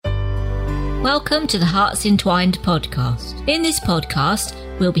Welcome to the Hearts Entwined podcast. In this podcast,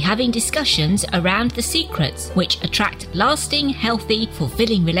 we'll be having discussions around the secrets which attract lasting, healthy,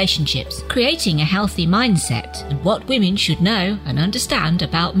 fulfilling relationships, creating a healthy mindset, and what women should know and understand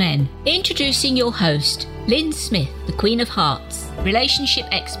about men. Introducing your host, Lynn Smith, the Queen of Hearts, relationship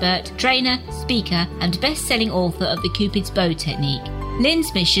expert, trainer, speaker, and best-selling author of the Cupid's Bow Technique.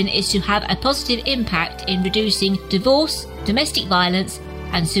 Lynn's mission is to have a positive impact in reducing divorce, domestic violence,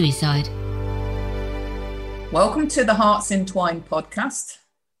 and suicide. Welcome to the Hearts Entwined podcast.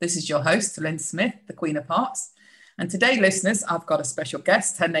 This is your host, Lynn Smith, the Queen of Hearts. And today, listeners, I've got a special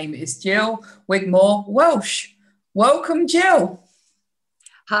guest. Her name is Jill Wigmore Welsh. Welcome, Jill.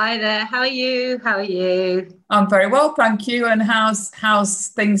 Hi there. How are you? I'm very well, thank you. And how's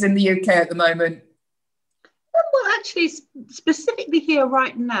things in the UK at the moment? Well, actually, specifically here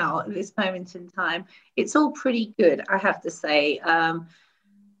right now, at this moment in time, it's all pretty good, I have to say.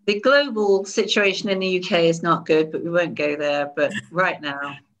 The global situation in the UK is not good, but we won't go there. But right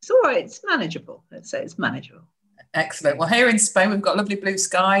now, it's all right. It's manageable. Let's say it's manageable. Excellent. Well, here in Spain, we've got lovely blue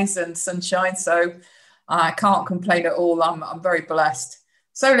skies and sunshine, so I can't complain at all. I'm very blessed.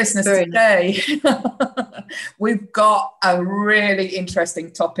 So, listeners, today we've got a really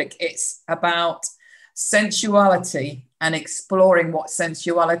interesting topic. It's about sensuality and exploring what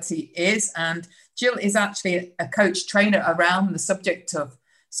sensuality is. And Jill is actually a coach trainer around the subject of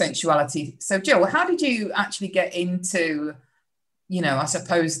sensuality. So Jill, how did you actually get into, I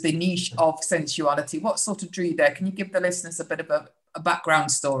suppose, the niche of sensuality? What sort of drew you there? Can you give the listeners a bit of a background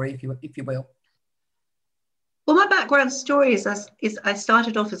story, if you will? Well, my background story is I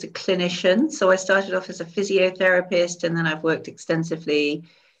started off as a clinician. So I started off as a physiotherapist, and then I've worked extensively,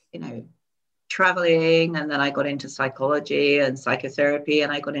 traveling, and then I got into psychology and psychotherapy,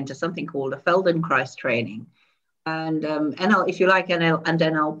 and I got into something called a Feldenkrais training. And if you like,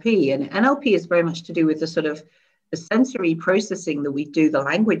 NLP. And NLP is very much to do with the sort of the sensory processing that we do, the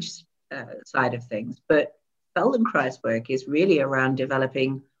language side of things. But Feldenkrais work is really around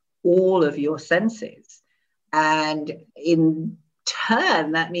developing all of your senses. And in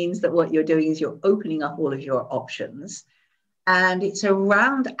turn, that means that what you're doing is you're opening up all of your options. And it's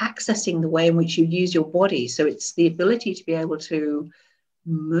around accessing the way in which you use your body. So it's the ability to be able to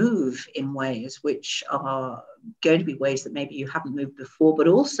move in ways which are going to be ways that maybe you haven't moved before, but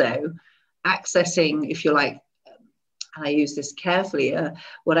also accessing, if you like, and I use this carefully,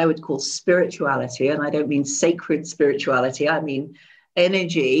 what I would call spirituality. And I don't mean sacred spirituality, I mean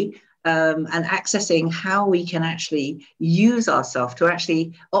energy, and accessing how we can actually use ourselves to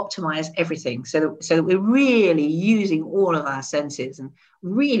actually optimize everything, so that we're really using all of our senses and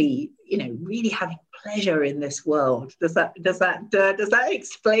really having pleasure in this world. Does that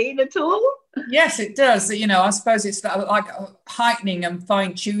explain at all? Yes, it does. I suppose it's like heightening and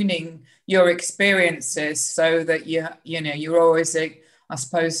fine-tuning your experiences so that you're always, I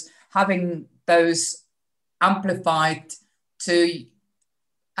suppose, having those amplified to,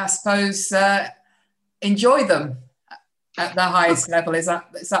 I suppose, enjoy them at the highest level. Is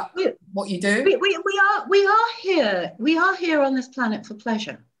that what you do? We are here on this planet for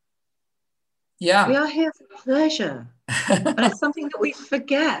pleasure. Yeah, we are here for pleasure. And it's something that we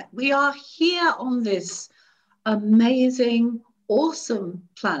forget. We are here on this amazing, awesome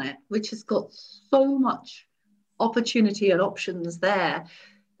planet, which has got so much opportunity and options there,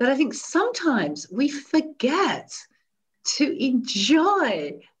 that I think sometimes we forget to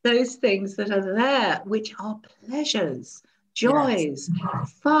enjoy those things that are there, which are pleasures, joys,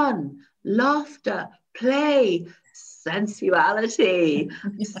 yes, fun, laughter, play, sensuality,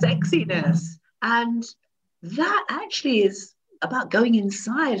 sexiness. And that actually is about going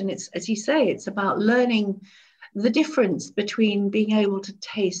inside. And it's, as you say, it's about learning the difference between being able to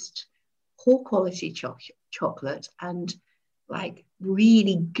taste poor quality chocolate and like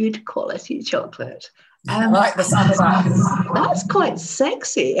really good quality chocolate. I like the sound of that. That's quite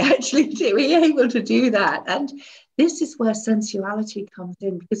sexy, actually, to be able to do that. And this is where sensuality comes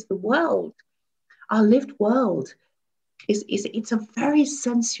in, because the world, our lived world, it's a very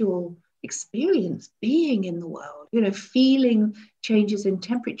sensual experience, being in the world, feeling changes in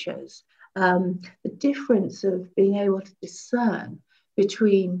temperatures, the difference of being able to discern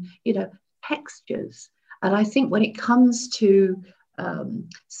between, textures. And I think when it comes to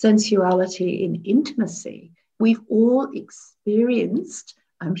sensuality in intimacy, we've all experienced,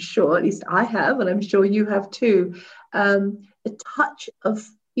 I'm sure, at least I have, and I'm sure you have too, the touch of,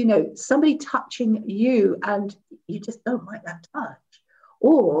 somebody touching you and you just don't like that touch.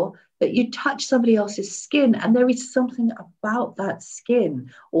 Or that you touch somebody else's skin and there is something about that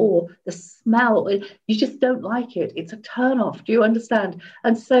skin or the smell, you just don't like it. It's a turn off. Do you understand?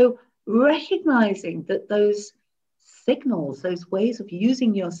 And so recognizing that those signals, those ways of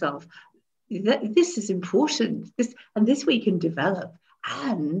using yourself, this is important, this we can develop.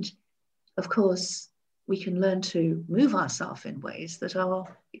 And of course, we can learn to move ourselves in ways that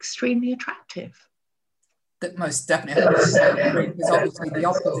are extremely attractive. That most definitely, because obviously the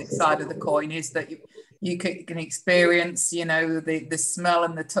opposite side of the coin is that you can experience, you know, the smell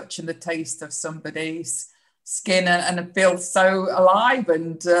and the touch and the taste of somebody's skin and feel so alive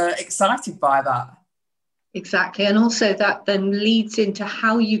and excited by that. Exactly. And also that then leads into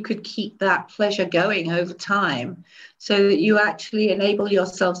how you could keep that pleasure going over time, so that you actually enable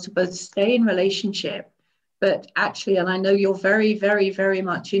yourselves to both stay in relationship, but actually, and I know you're very, very, very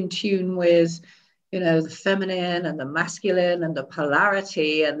much in tune with, you know, the feminine and the masculine and the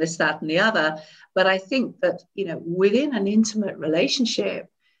polarity and this, that, and the other. But I think that, you know, within an intimate relationship,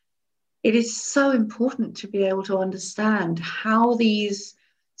 it is so important to be able to understand how these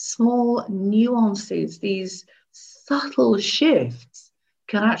small nuances, these subtle shifts,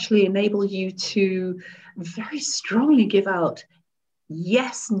 can actually enable you to very strongly give out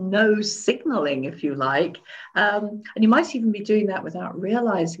yes, no signaling, if you like. And you might even be doing that without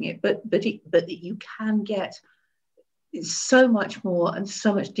realizing it, but you can get so much more and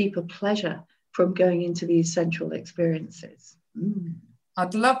so much deeper pleasure from going into these sensual experiences.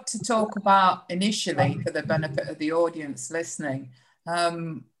 I'd love to talk about initially, for the benefit of the audience listening,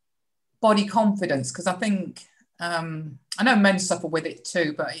 body confidence, because I think I know men suffer with it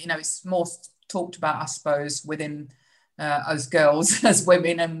too, but you know, it's more talked about, I suppose, within us girls as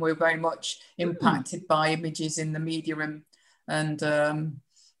women, and we're very much impacted by images in the media and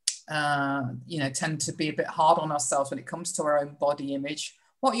you know, tend to be a bit hard on ourselves when it comes to our own body image.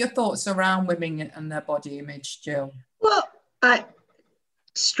 What are your thoughts around women and their body image, Jill? Well,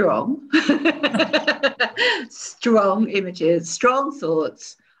 strong images, strong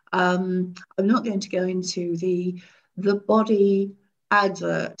thoughts. I'm not going to go into the body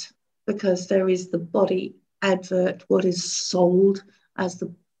advert, because there is the body advert, what is sold as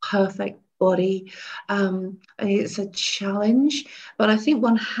the perfect body. It's a challenge, but I think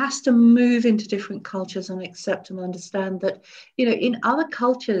one has to move into different cultures and accept and understand that, you know, in other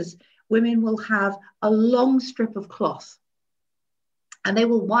cultures, women will have a long strip of cloth, and they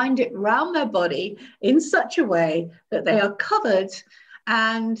will wind it around their body in such a way that they are covered,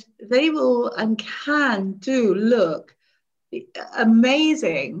 and they will and can look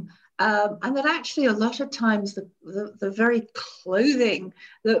amazing. And that actually a lot of times the very clothing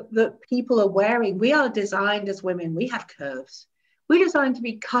that people are wearing, we are designed as women, we have curves. We're designed to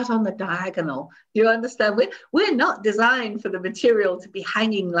be cut on the diagonal. Do you understand? We're not designed for the material to be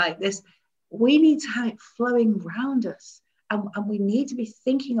hanging like this. We need to have it flowing around us. And we need to be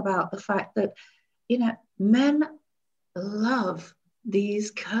thinking about the fact that, you know, men love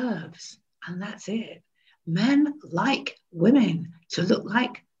these curves, and that's it. Men like women to look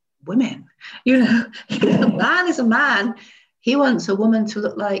like women. You know, a man is a man. He wants a woman to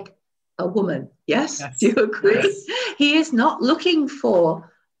look like a woman. Yes? Do you agree? Yes. He is not looking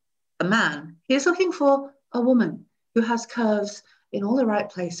for a man. He is looking for a woman who has curves in all the right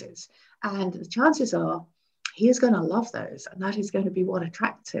places. And the chances are he is going to love those, and that is going to be what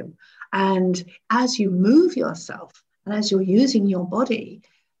attracts him. And as you move yourself and as you're using your body,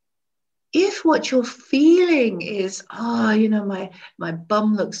 if what you're feeling is, you know, my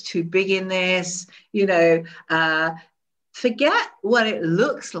bum looks too big in this, you know, forget what it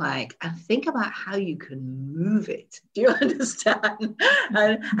looks like and think about how you can move it. Do you understand?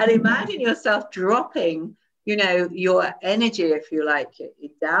 and imagine yourself dropping, you know, your energy, if you like,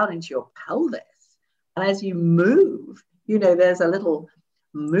 down into your pelvis. And as you move, you know, there's a little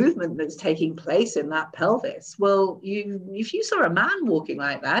movement that's taking place in that pelvis. Well, if you saw a man walking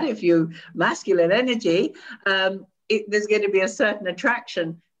like that, if you masculine energy, there's going to be a certain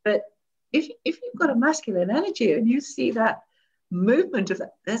attraction. But if you've got a masculine energy and you see that movement of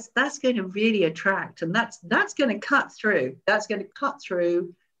that, that's going to really attract, and that's going to cut through. That's going to cut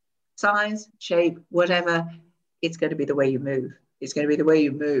through size, shape, whatever. It's going to be the way you move. It's going to be the way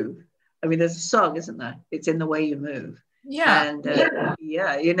you move. I mean, there's a song, isn't there? It's in the way you move. Yeah. And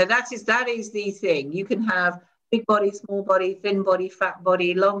yeah, you know, that is the thing. You can have big body, small body, thin body, fat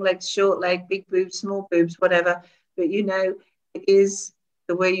body, long legs, short leg, big boobs, small boobs, whatever. But, you know, it is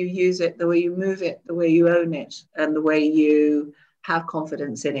the way you use it, the way you move it, the way you own it, and the way you have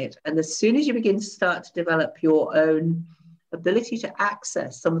confidence in it. And as soon as you begin to start to develop your own ability to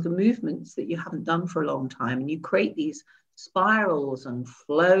access some of the movements that you haven't done for a long time, and you create these spirals and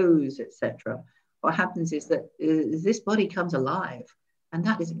flows, etc., what happens is that this body comes alive, and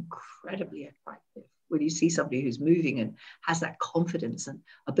that is incredibly attractive. when you see somebody who's moving and has that confidence and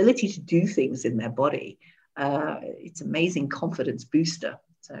ability to do things in their body. It's amazing confidence booster.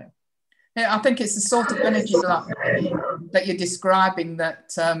 So yeah, I think it's the sort of energy that you're describing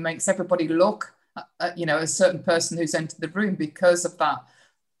that makes everybody look at, a certain person who's entered the room, because of that,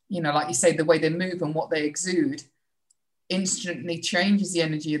 like you say, the way they move and what they exude instantly changes the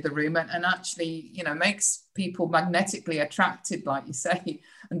energy of the room and actually, makes people magnetically attracted, like you say,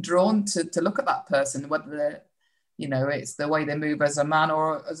 and drawn to look at that person, whether they're, it's the way they move as a man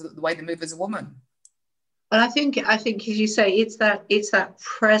or as the way they move as a woman. But I think, as you say, it's that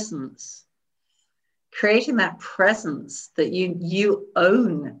presence, creating that presence that you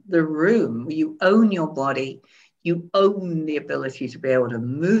own the room, you own your body, you own the ability to be able to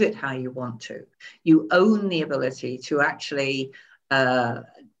move it how you want to. You own the ability to actually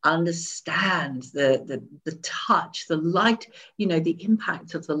understand the touch, the light, the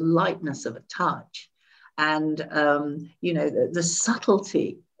impact of the lightness of a touch, and the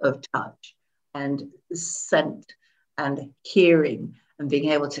subtlety of touch, and scent and hearing, and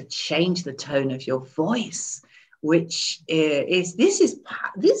being able to change the tone of your voice, which is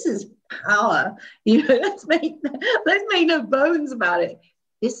power. Let's make no bones about it.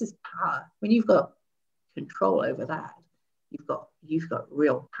 This is power. When you've got control over that, you've got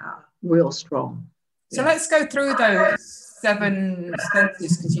real power, real strong. So let's go through those 7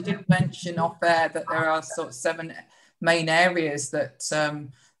 senses, because you did mention off air that there are sort of 7 main areas that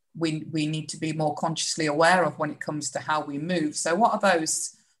we need to be more consciously aware of when it comes to how we move. So what are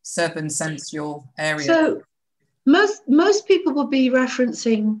those 7 sensual areas? So most people will be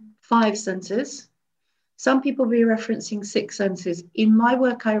referencing 5 senses. Some people will be referencing 6 senses. In my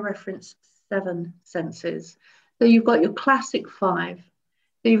work, I reference 7 senses. So you've got your classic 5.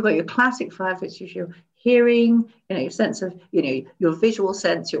 So you've got your classic 5, which is your hearing, your sense of, your visual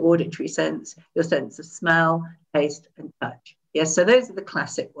sense, your auditory sense, your sense of smell, taste, and touch. Yes, so those are the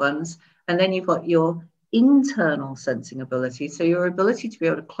classic ones. And then you've got your internal sensing ability. So your ability to be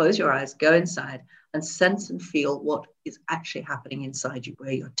able to close your eyes, go inside, and sense and feel what is actually happening inside you,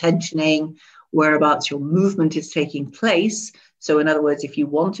 where you're tensioning, whereabouts your movement is taking place. So in other words, if you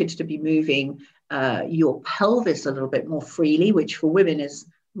wanted to be moving your pelvis a little bit more freely, which for women is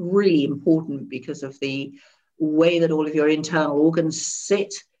really important because of the way that all of your internal organs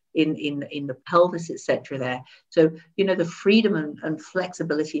sit in the pelvis, etc. there. So, the freedom and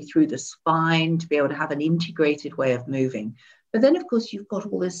flexibility through the spine to be able to have an integrated way of moving. But then, of course, you've got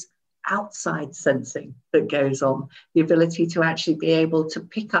all this outside sensing that goes on, the ability to actually be able to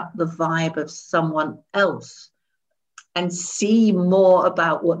pick up the vibe of someone else and see more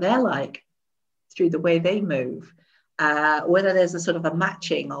about what they're like through the way they move. Whether there's a sort of a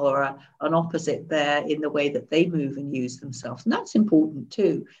matching or an opposite there in the way that they move and use themselves. And that's important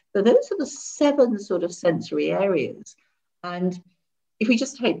too. So those are the 7 sort of sensory areas. And if we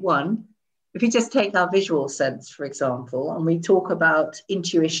just take one, if we just take our visual sense, for example, and we talk about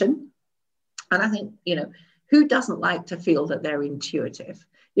intuition, and I think, who doesn't like to feel that they're intuitive?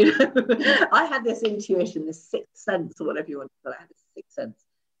 I had this intuition, this 6th sense, or whatever you want to call it. I had this 6th sense.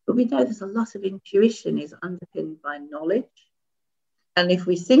 But we know there's a lot of intuition is underpinned by knowledge. And if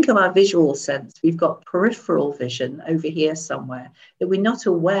we think of our visual sense, we've got peripheral vision over here somewhere that we're not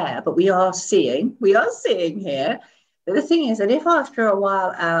aware, but we are seeing. We are seeing here. But the thing is that if after a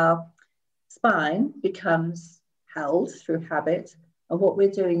while our spine becomes held through habit, and what we're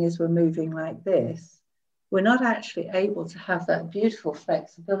doing is we're moving like this, we're not actually able to have that beautiful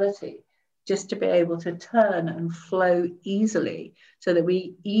flexibility just to be able to turn and flow easily, so that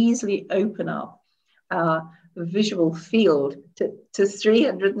we easily open up our visual field to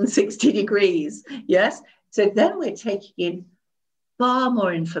 360 degrees. Yes. So then we're taking in far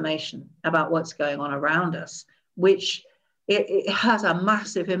more information about what's going on around us, which it has a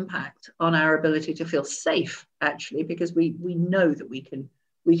massive impact on our ability to feel safe, actually, because we know that we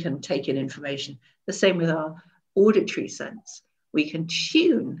can take in information. The same with our auditory sense. We can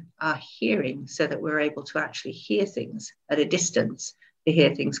tune our hearing so that we're able to actually hear things at a distance, to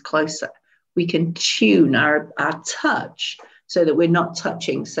hear things closer. We can tune our touch so that we're not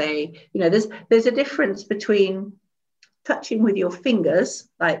touching, say, there's a difference between touching with your fingers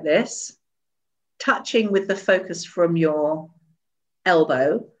like this, touching with the focus from your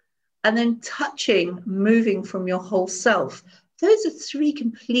elbow, and then touching, moving from your whole self. Those are 3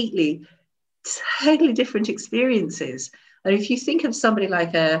 completely, totally different experiences. And if you think of somebody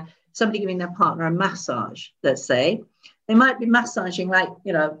like somebody giving their partner a massage, let's say, they might be massaging like,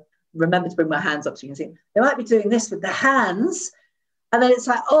 remember to bring my hands up so you can see. They might be doing this with their hands, and then it's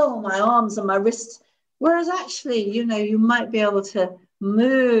like, oh, my arms and my wrists. Whereas actually, you might be able to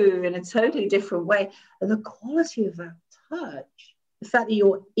move in a totally different way. And the quality of that touch, the fact that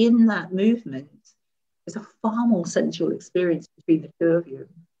you're in that movement, is a far more sensual experience between the two of you.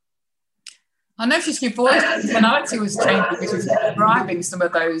 I noticed your voice tonality was changing because you're describing some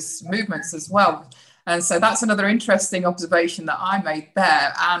of those movements as well. And so that's another interesting observation that I made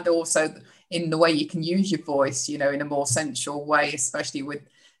there, and also in the way you can use your voice, you know, in a more sensual way, especially with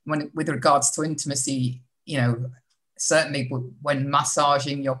regards to intimacy, you know, certainly when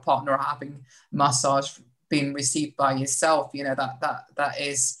massaging your partner or having massage being received by yourself, you know, that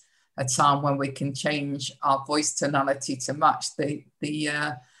is a time when we can change our voice tonality to match the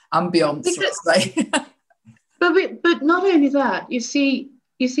ambience, let's say. but not only that, you see,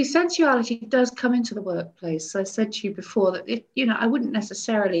 sensuality does come into the workplace. I said to you before that, I wouldn't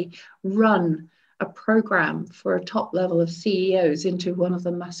necessarily run a program for a top level of CEOs into one of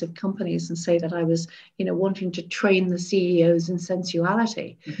the massive companies and say that I was, wanting to train the CEOs in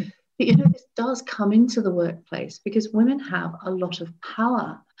sensuality. Mm-hmm. But, this does come into the workplace because women have a lot of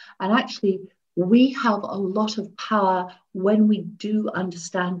power. And actually, we have a lot of power when we do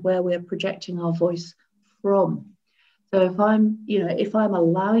understand where we're projecting our voice from. So if I'm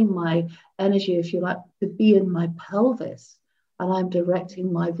allowing my energy, if you like, to be in my pelvis and I'm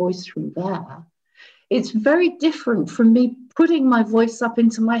directing my voice from there, it's very different from me putting my voice up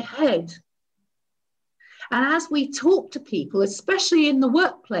into my head. And as we talk to people, especially in the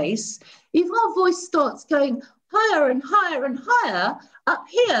workplace, if our voice starts going higher and higher and higher up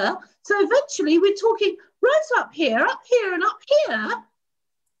here, so eventually we're talking right up here, and up here,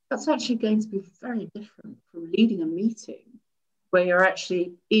 that's actually going to be very different from leading a meeting where you're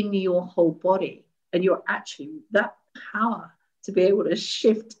actually in your whole body and you're actually that power to be able to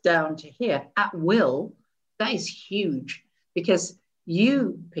shift down to here at will. That is huge because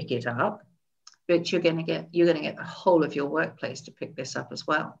you pick it up, but you're going to get the whole of your workplace to pick this up as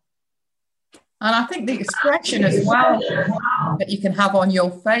well. And I think the expression as well that you can have on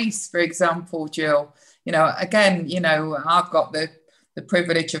your face, for example, Jill, again, I've got the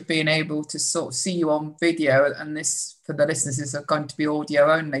privilege of being able to sort of see you on video, and this for the listeners is going to be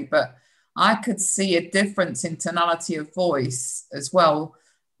audio only, but I could see a difference in tonality of voice as well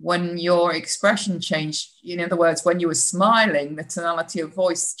when your expression changed. In other words, when you were smiling, the tonality of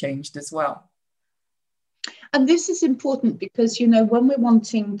voice changed as well. And this is important because, when we're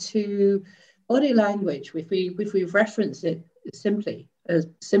wanting to body language, if we reference it simply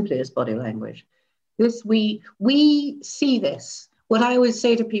as body language, we see this. What I always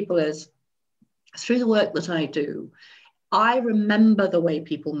say to people is, through the work that I do, I remember the way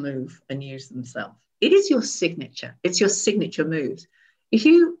people move and use themselves. It is your signature. It's your signature moves. If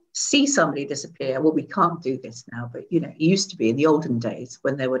you see somebody disappear, well, we can't do this now, but, it used to be in the olden days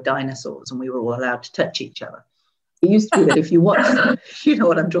when there were dinosaurs and we were all allowed to touch each other. It used to be that if you watched them, you know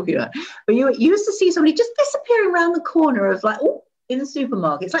what I'm talking about. But you used to see somebody just disappearing around the corner of in the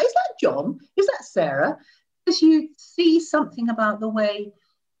supermarket. It's like, is that John? Is that Sarah? Because you see something about the way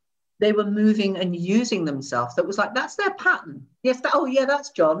they were moving and using themselves that was like, that's their pattern. Yes,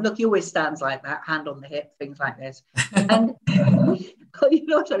 that's John. Look, he always stands like that, hand on the hip, things like this. And you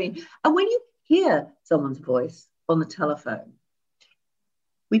know what I mean? And when you hear someone's voice on the telephone,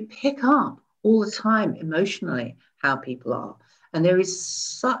 we pick up all the time emotionally how people are. And there is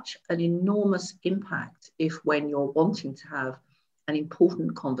such an enormous impact when you're wanting to have an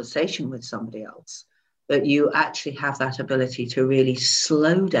important conversation with somebody else, that you actually have that ability to really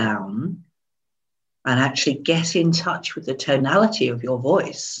slow down and actually get in touch with the tonality of your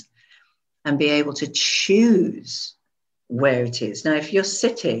voice and be able to choose where it is. Now, if you're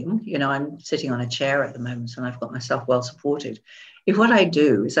sitting, I'm sitting on a chair at the moment and I've got myself well supported. If what I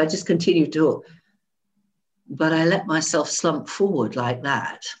do is I just continue to talk, but I let myself slump forward like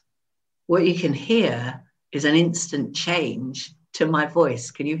that, what you can hear is an instant change to my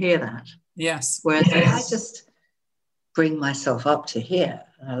voice. Can you hear that? Yes. Whereas if I just bring myself up to here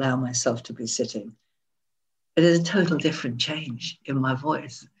and allow myself to be sitting, it is a total different change in my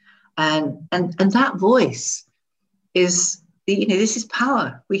voice. And that voice is, this is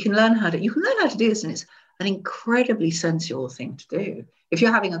power. You can learn how to do this, and it's an incredibly sensual thing to do. If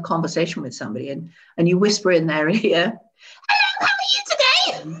you're having a conversation with somebody and you whisper in their ear, "Hello, how are you today?"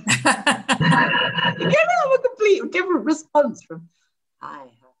 You're going to have a complete different response from, "Hi,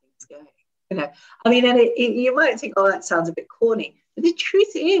 how are things going?" And you might think, "Oh, that sounds a bit corny," but the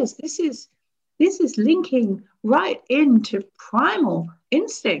truth is, this is linking right into primal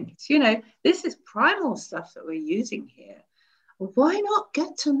instincts. This is primal stuff that we're using here. Why not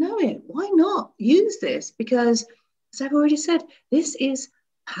get to know it? Why not use this? Because, as I've already said, this is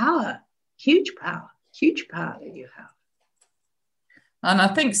power, huge power that you have. And I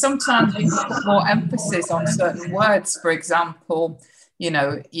think sometimes we put more emphasis on certain words. For example,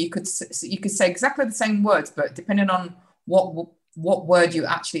 you could say exactly the same words, but depending on what word you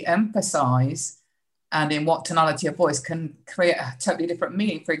actually emphasize and in what tonality of voice can create a totally different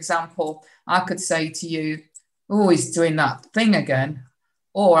meaning. For example, I could say to you, "Oh, he's doing that thing again,"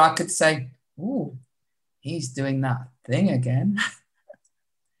 or I could say, "Oh, he's doing that thing again,"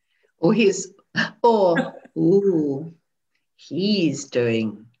 or "Ooh, he's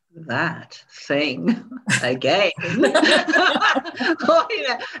doing that thing again."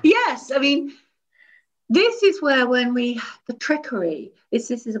 Yes, I mean, this is where the trickery,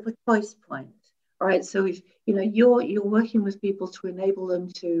 this is a choice point, right? So if you're working with people to enable them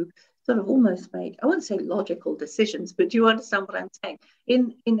to sort of almost make, I wouldn't say logical decisions, but do you understand what I'm saying?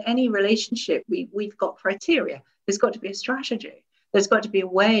 In any relationship, we've got criteria. There's got to be a strategy. There's got to be a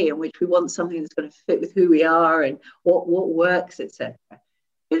way in which we want something that's going to fit with who we are and what works, etc.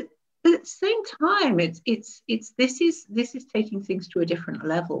 But at the same time, this is taking things to a different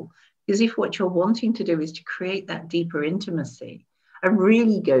level. Because if what you're wanting to do is to create that deeper intimacy and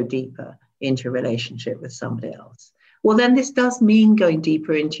really go deeper into a relationship with somebody else, well, then this does mean going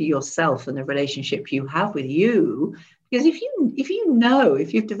deeper into yourself and the relationship you have with you. Because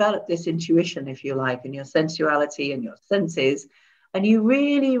if you've developed this intuition, if you like, and your sensuality and your senses, and you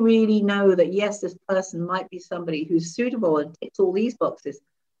really, really know that, yes, this person might be somebody who's suitable and ticks all these boxes,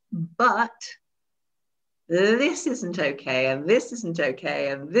 but this isn't okay, and this isn't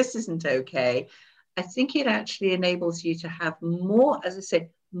okay, and this isn't okay, I think it actually enables you to have more, as I said,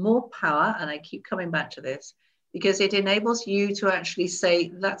 more power. And I keep coming back to this because it enables you to actually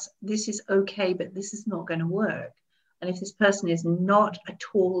say this is okay, but this is not going to work. And if this person is not at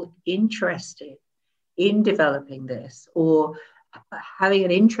all interested in developing this or having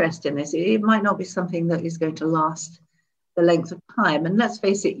an interest in this, it might not be something that is going to last the length of time. And let's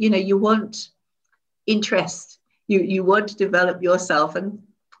face it, you want interest, you want to develop yourself, and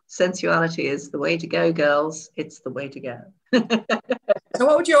sensuality is the way to go, girls. It's the way to go. So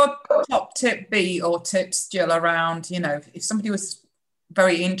what would your top tip be, or tips, Jill, around, if somebody was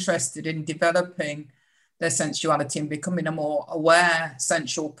very interested in developing their sensuality and becoming a more aware,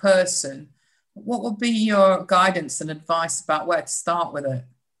 sensual person, what would be your guidance and advice about where to start with it?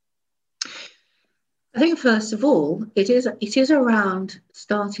 I think first of all, it is around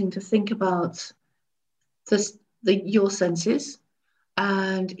starting to think about your senses,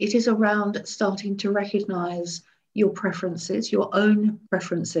 and it is around starting to recognize your preferences, your own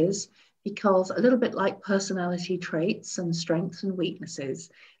preferences, because a little bit like personality traits and strengths and weaknesses,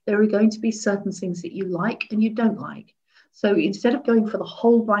 there are going to be certain things that you like and you don't like. So instead of going for the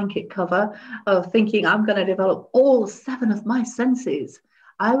whole blanket cover of thinking I'm going to develop all 7 of my senses,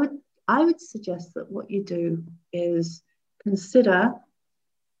 I would suggest that what you do is consider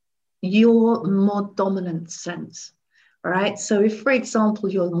your more dominant sense. All right. So if, for example,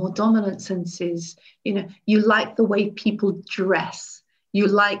 your more dominant sense is, you like the way people dress, you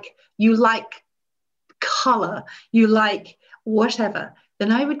like color, you like whatever,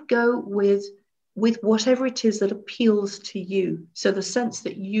 then I would go with whatever it is that appeals to you. So the sense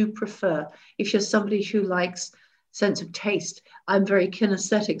that you prefer. If you're somebody who likes sense of taste, I'm very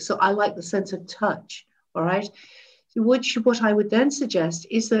kinesthetic, so I like the sense of touch. All right. What I would then suggest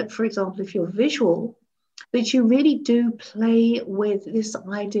is that, for example, if you're visual, that you really do play with this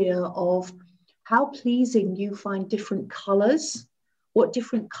idea of how pleasing you find different colors, what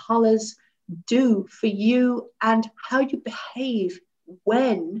different colors do for you, and how you behave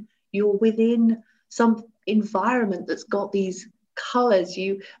when you're within some environment that's got these colors.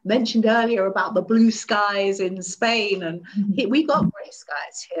 You mentioned earlier about the blue skies in Spain, and we got gray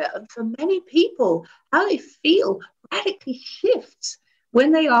skies here. And for many people, how they feel radically shifts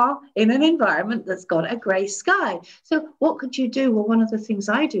when they are in an environment that's got a gray sky. So what could you do? Well, one of the things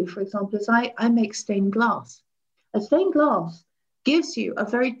I do, for example, is I make stained glass. A stained glass gives you a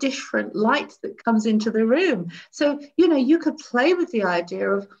very different light that comes into the room. So, you could play with the idea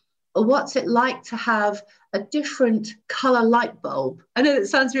of what's it like to have a different color light bulb. I know it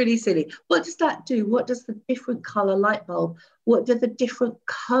sounds really silly. What does that do? What does the different color light bulb, what do the different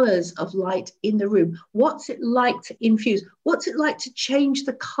colors of light in the room? What's it like to infuse? What's it like to change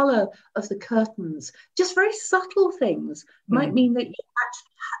the color of the curtains? Just very subtle things might mean that it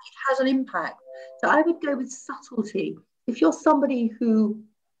has an impact. So I would go with subtlety. If you're somebody who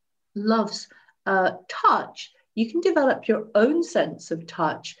loves touch, you can develop your own sense of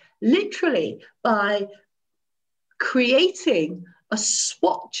touch literally by creating a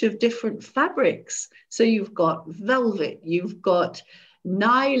swatch of different fabrics. So you've got velvet, you've got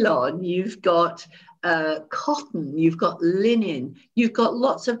nylon, you've got cotton, you've got linen, you've got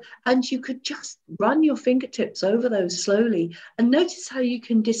lots of, and you could just run your fingertips over those slowly and notice how you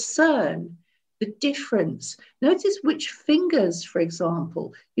can discern the difference. Notice which fingers, for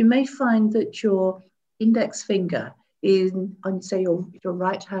example, you may find that your index finger on say your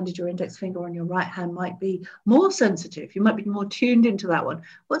right-handed, your index finger on your right hand might be more sensitive. You might be more tuned into that one.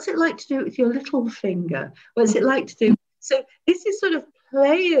 What's it like to do it with your little finger? What's it like to do? So this is sort of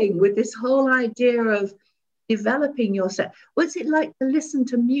playing with this whole idea of developing yourself. What's it like to listen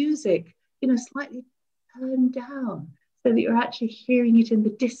to music, slightly turned down so that you're actually hearing it in the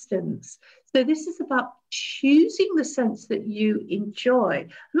distance? So this is about choosing the sense that you enjoy.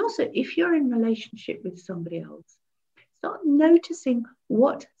 And also, if you're in relationship with somebody else, start noticing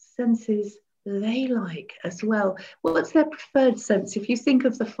what senses they like as well. What's their preferred sense? If you think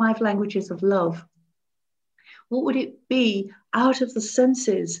of the 5 languages of love, what would it be out of the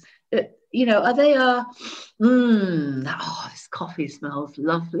senses that, are they this coffee smells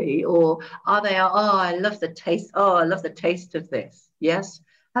lovely, or are they I love the taste, I love the taste of this. Yes.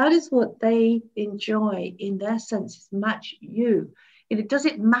 How does what they enjoy in their senses match you? Does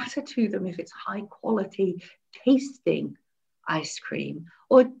it matter to them if it's high quality tasting ice cream,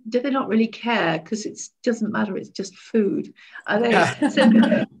 or do they not really care because it doesn't matter, it's just food? Are they so,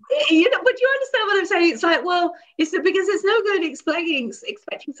 but you understand what I'm saying? It's like, well, it's because it's no good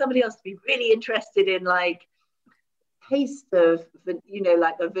expecting somebody else to be really interested in like taste of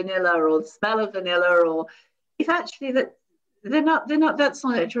like a vanilla or the smell of vanilla, or if actually that they're not that's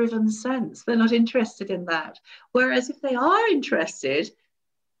not a driven sense. They're not interested in that. Whereas if they are interested,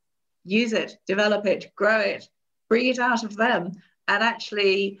 use it, develop it, grow it, bring it out of them, and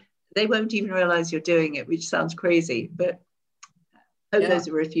actually they won't even realize you're doing it, which sounds crazy, but I hope those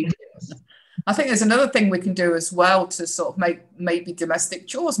are a few tips. I think there's another thing we can do as well to sort of make maybe domestic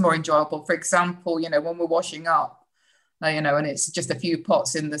chores more enjoyable. For example, when we're washing up, and it's just a few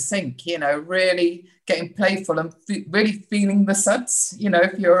pots in the sink, really getting playful and really feeling the suds,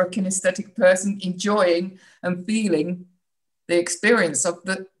 if you're a kinesthetic person, enjoying and feeling the experience of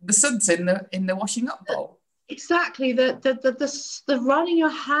the suds in the washing up bowl. Exactly, the running your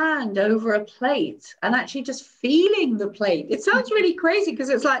hand over a plate and actually just feeling the plate. It sounds really crazy because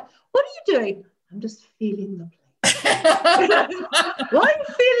it's like, what are you doing? I'm just feeling the plate. Why are you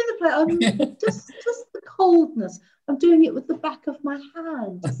feeling the plate? I'm just the coldness. I'm doing it with the back of my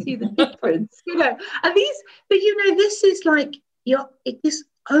hand to see the difference, And this is like this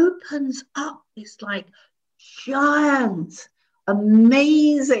opens up this like giant,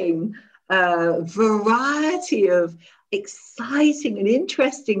 amazing variety of exciting and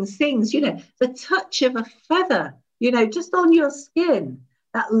interesting things, the touch of a feather, just on your skin,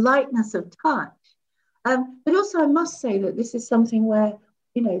 that lightness of touch. But also I must say that this is something where,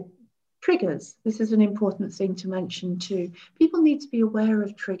 triggers, this is an important thing to mention too. People need to be aware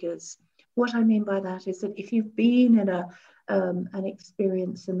of triggers. What I mean by that is that if you've been in an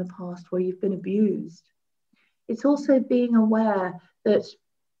experience in the past where you've been abused, it's also being aware that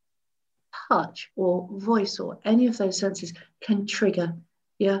touch or voice or any of those senses can trigger.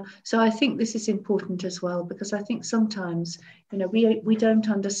 So I think this is important as well, because I think sometimes we don't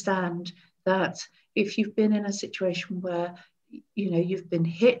understand that if you've been in a situation where you've been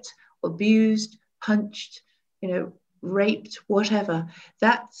hit, abused, punched, raped, whatever,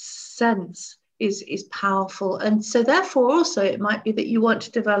 that sense is powerful. And so therefore also it might be that you want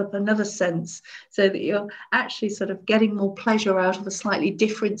to develop another sense so that you're actually sort of getting more pleasure out of a slightly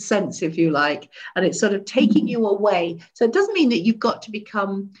different sense, if you like, and it's sort of taking you away. So it doesn't mean that you've got to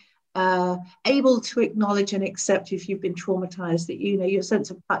become able to acknowledge and accept if you've been traumatized, that your sense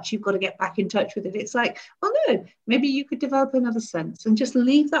of touch, you've got to get back in touch with it. It's like, well, no, maybe you could develop another sense and just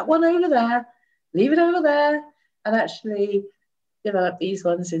leave that one over there, leave it over there, and actually develop these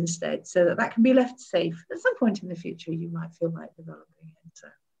ones instead, so that can be left safe. At some point in the future you might feel like developing it. So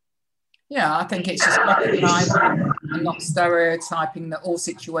I think it's just recognizing and not stereotyping that all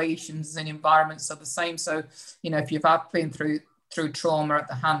situations and environments are the same. So if you've been through trauma at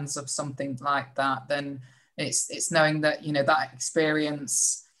the hands of something like that, then it's knowing that that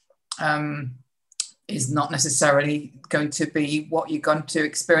experience is not necessarily going to be what you're going to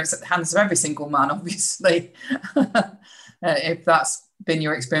experience at the hands of every single man, obviously. If that's been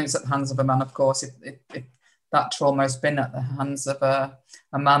your experience at the hands of a man, of course, if that trauma has been at the hands of a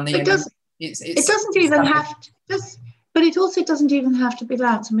man, it doesn't even have to. But it also doesn't even have to be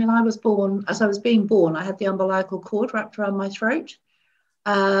that. I mean, as I was being born, I had the umbilical cord wrapped around my throat.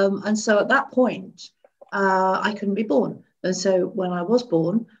 And so at that point, I couldn't be born. And so when I was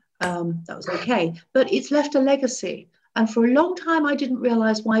born, that was okay. But it's left a legacy. And for a long time, I didn't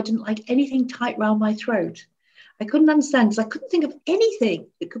realize why I didn't like anything tight around my throat. I couldn't understand because I couldn't think of anything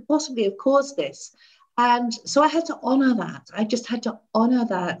that could possibly have caused this. And so I had to honor that. I just had to honor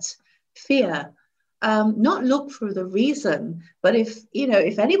that fear. Not look for the reason, but if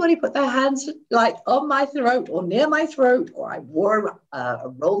anybody put their hands like on my throat or near my throat, or I wore a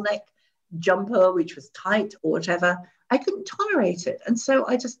roll neck jumper which was tight or whatever, I couldn't tolerate it. And so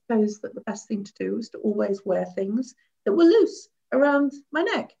I just chose that the best thing to do was to always wear things that were loose around my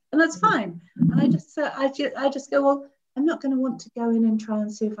neck, and that's fine. And I just go, well, I'm not going to want to go in and try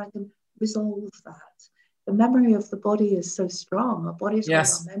and see if I can resolve that. The memory of the body is so strong. Our body's got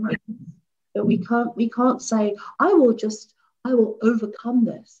our memory. That we can't say, I will overcome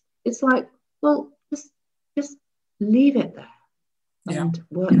this. It's like, well, just leave it there and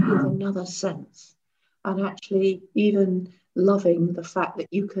work with another sense. And actually even loving the fact that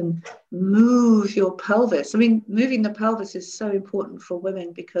you can move your pelvis. I mean, moving the pelvis is so important for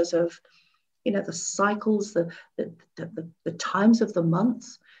women because of, the cycles, the times of the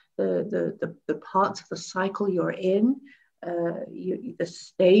months, the parts of the cycle you're in, the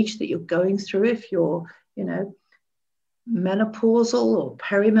stage that you're going through, if you're, menopausal or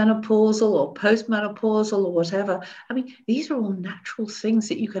perimenopausal or postmenopausal or whatever. I mean, these are all natural things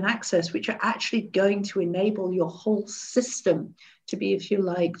that you can access, which are actually going to enable your whole system to be, if you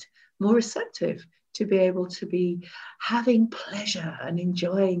liked, more receptive, to be able to be having pleasure and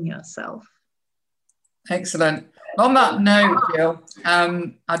enjoying yourself. Excellent. On that note, Jill,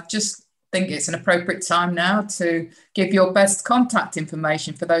 I just think it's an appropriate time now to give your best contact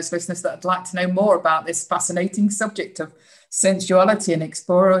information for those listeners that would like to know more about this fascinating subject of sensuality and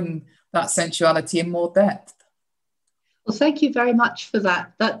exploring that sensuality in more depth. Well, thank you very much for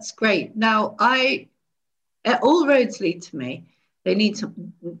that. That's great. Now, all roads lead to me.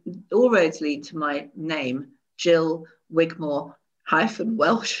 All roads lead to my name, Jill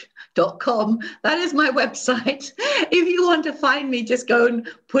Wigmore-Welsh.com. That is my website. If you want to find me, just go and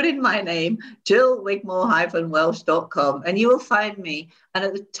put in my name, Jill Wigmore-Welsh.com, and you will find me. And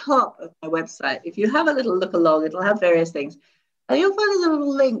at the top of my website, if you have a little look along, it'll have various things. And you'll find a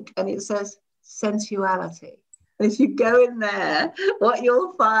little link and it says sensuality. And if you go in there, what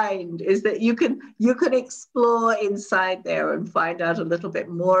you'll find is that you can explore inside there and find out a little bit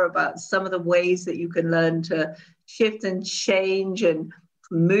more about some of the ways that you can learn to shift and change and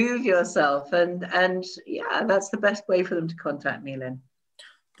move yourself. And that's the best way for them to contact me, Lynn.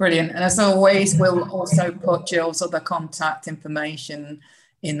 Brilliant. And as always, we'll also put Jill's other contact information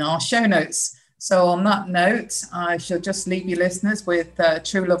in our show notes. So on that note, I shall just leave you listeners with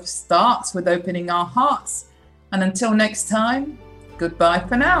True Love Starts with Opening Our Hearts. And until next time, goodbye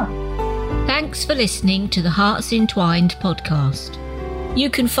for now. Thanks for listening to the Hearts Entwined podcast. You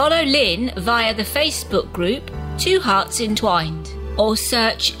can follow Lynn via the Facebook group Two Hearts Entwined, or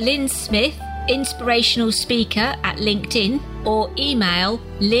search Lynn Smith, inspirational speaker, at LinkedIn, or email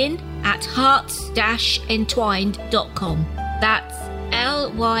lynn@hearts-entwined.com. That's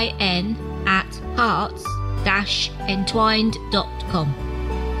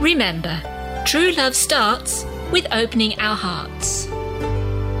LYN@hearts-entwined.com. Remember, true love starts with opening our hearts.